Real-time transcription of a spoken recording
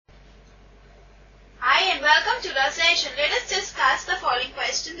particular session. Let us discuss the following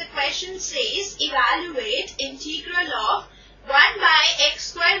question. The question says, evaluate integral of 1 by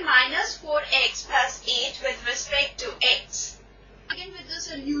x square minus 4x plus 8 with respect to x. Begin with the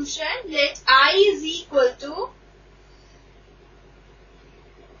solution. Let I is equal to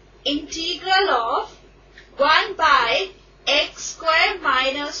integral of 1 by x square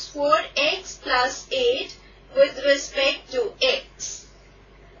minus 4x plus 8 with respect to x.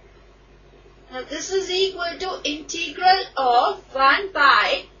 Now this is equal to integral of 1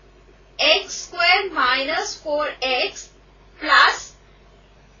 by x square minus 4x plus,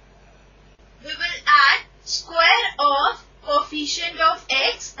 we will add square of coefficient of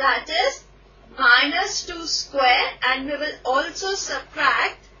x, that is minus 2 square, and we will also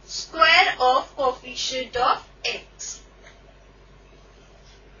subtract square of coefficient of x.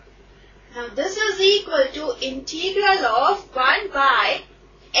 Now this is equal to integral of 1 by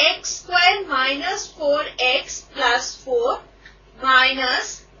x square minus 4x plus 4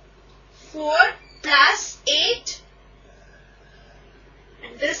 minus 4 plus 8.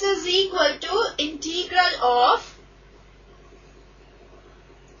 And this is equal to integral of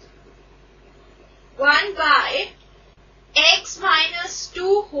 1 by x minus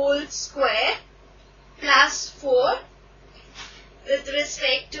 2 whole square plus 4 with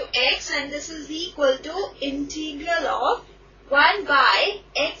respect to x, and this is equal to integral of 1 by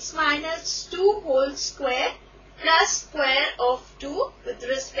x minus 2 whole square plus square of 2 with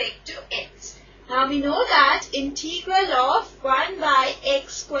respect to x. Now we know that integral of 1 by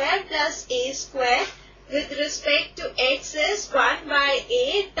x square plus a square with respect to x is 1 by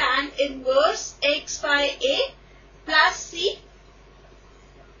a tan inverse x by a plus c.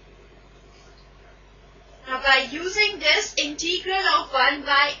 Now by using this, integral of 1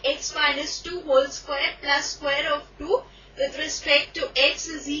 by x minus 2 whole square plus square of 2 with respect to x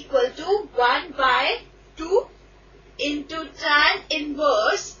is equal to 1 by 2 into tan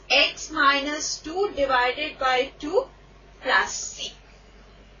inverse x minus 2 divided by 2 plus c.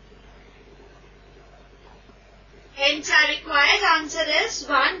 Hence our required answer is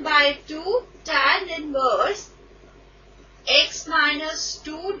 1 by 2 tan inverse x minus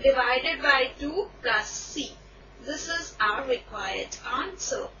 2 divided by 2 plus c. This is our required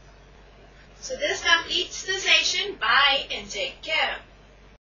answer. So this completes the session. Bye and take care.